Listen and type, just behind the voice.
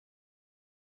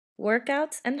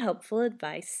workouts, and helpful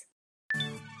advice.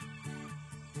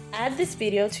 Add this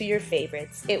video to your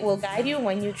favorites. It will guide you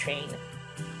when you train.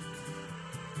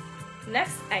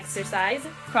 Next exercise,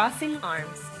 crossing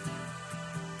arms.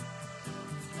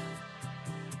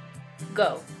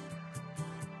 Go.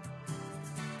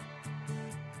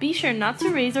 Be sure not to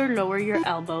raise or lower your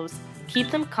elbows.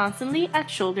 Keep them constantly at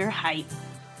shoulder height.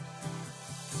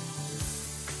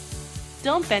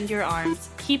 Don't bend your arms.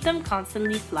 Keep them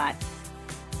constantly flat.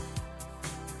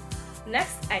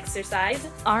 Next exercise,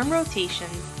 arm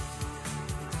rotations.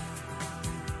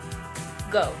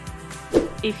 Go.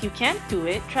 If you can't do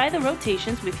it, try the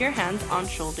rotations with your hands on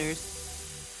shoulders.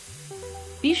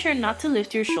 Be sure not to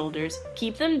lift your shoulders.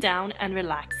 Keep them down and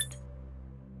relaxed.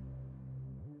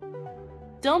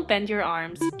 Don't bend your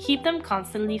arms. Keep them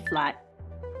constantly flat.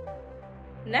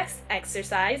 Next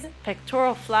exercise,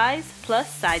 pectoral flies plus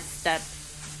side step.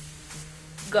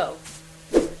 Go.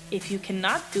 If you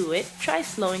cannot do it, try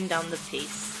slowing down the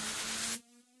pace.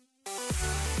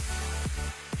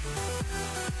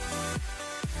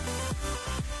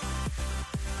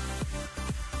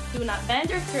 Do not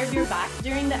bend or curve your back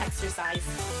during the exercise.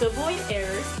 To avoid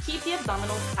errors, keep the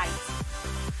abdominals tight.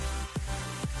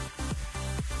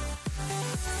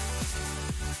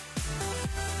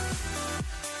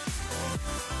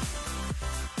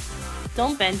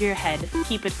 Don't bend your head.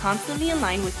 Keep it constantly in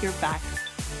line with your back.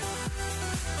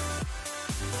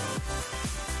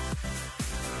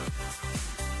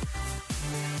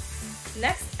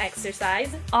 Next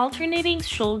exercise, alternating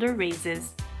shoulder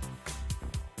raises.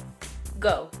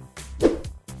 Go.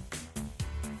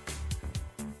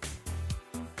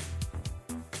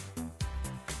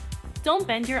 Don't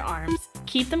bend your arms.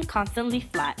 Keep them constantly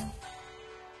flat.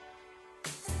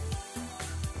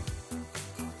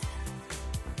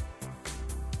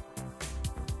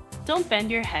 Don't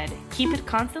bend your head. Keep it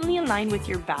constantly in line with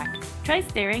your back. Try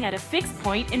staring at a fixed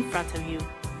point in front of you.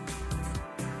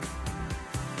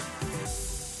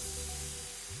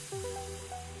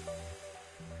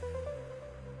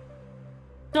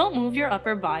 Don't move your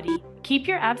upper body. Keep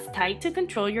your abs tight to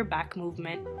control your back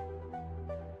movement.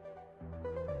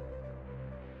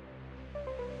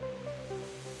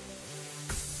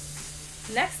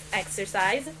 Next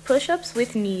exercise, push-ups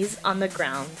with knees on the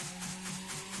ground.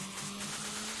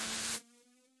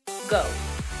 Go.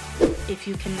 If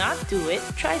you cannot do it,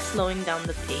 try slowing down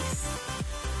the pace.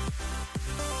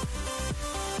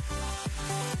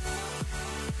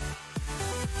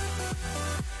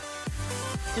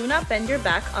 Do not bend your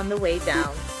back on the way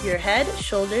down. Your head,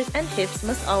 shoulders, and hips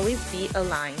must always be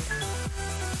aligned.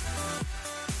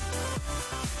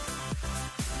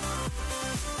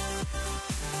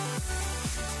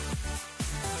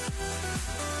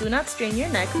 Do not strain your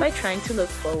neck by trying to look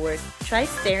forward. Try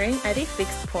staring at a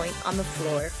fixed point on the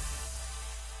floor.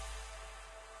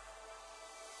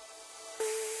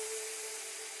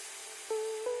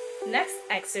 Next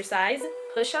exercise,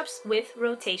 push-ups with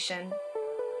rotation.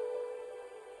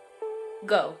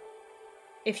 Go.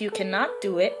 If you cannot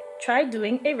do it, try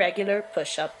doing a regular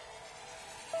push-up.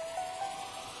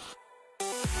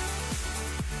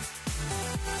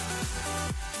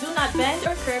 Do not bend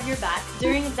or curve your back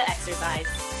during the exercise.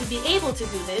 To be able to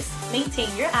do this, maintain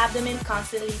your abdomen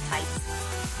constantly tight.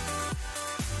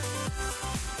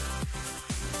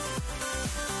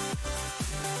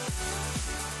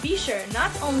 Be sure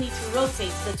not only to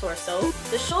rotate the torso,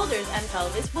 the shoulders and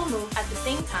pelvis will move at the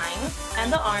same time,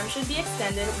 and the arm should be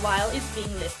extended while it's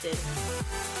being lifted.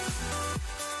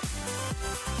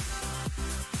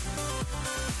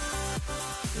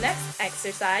 Next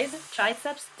exercise,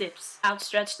 triceps dips,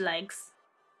 outstretched legs.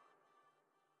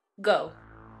 Go.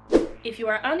 If you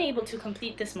are unable to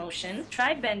complete this motion,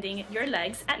 try bending your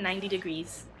legs at 90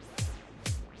 degrees.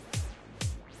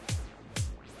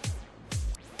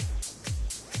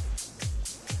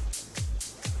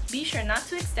 Be sure not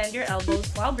to extend your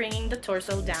elbows while bringing the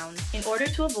torso down in order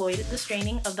to avoid the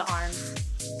straining of the arms.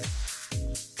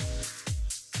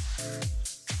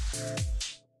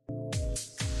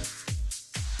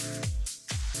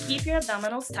 Keep your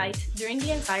abdominals tight during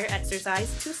the entire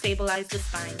exercise to stabilize the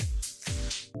spine.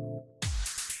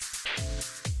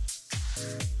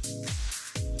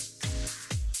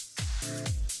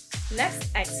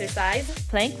 Next exercise,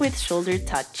 plank with shoulder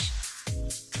touch.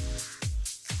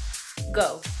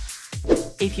 Go.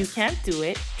 If you can't do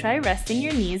it, try resting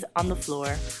your knees on the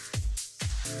floor.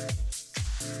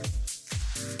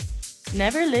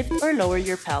 Never lift or lower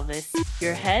your pelvis.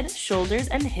 Your head, shoulders,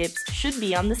 and hips should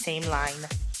be on the same line.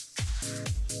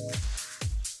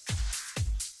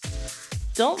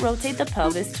 Don't rotate the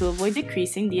pelvis to avoid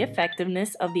decreasing the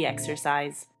effectiveness of the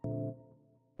exercise.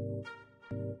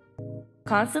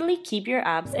 Constantly keep your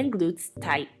abs and glutes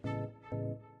tight.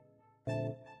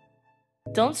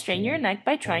 Don't strain your neck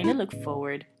by trying to look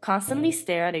forward. Constantly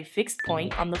stare at a fixed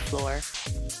point on the floor.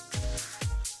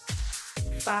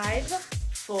 5,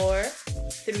 4,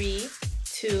 3,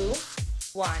 2,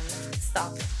 1.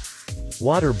 Stop.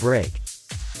 Water break.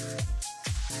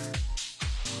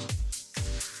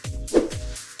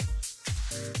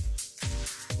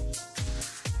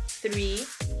 Three,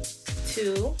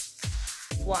 2,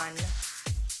 1.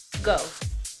 Go.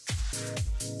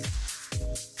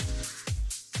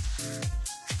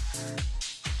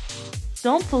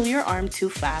 Don't pull your arm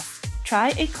too fast.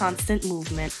 Try a constant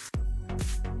movement.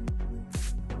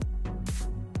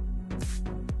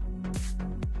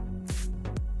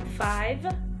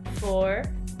 5, 4,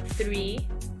 3,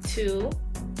 2,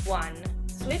 1.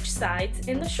 Switch sides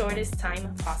in the shortest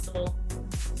time possible.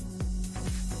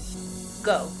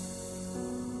 Go.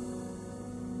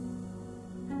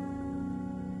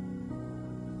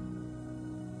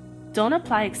 Don't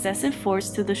apply excessive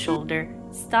force to the shoulder.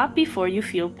 Stop before you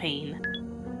feel pain.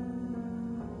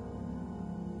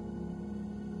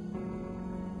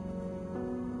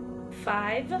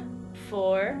 5,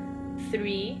 4,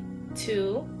 3,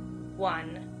 2,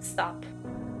 1. Stop.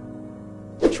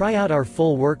 Try out our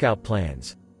full workout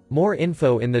plans. More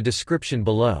info in the description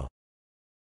below.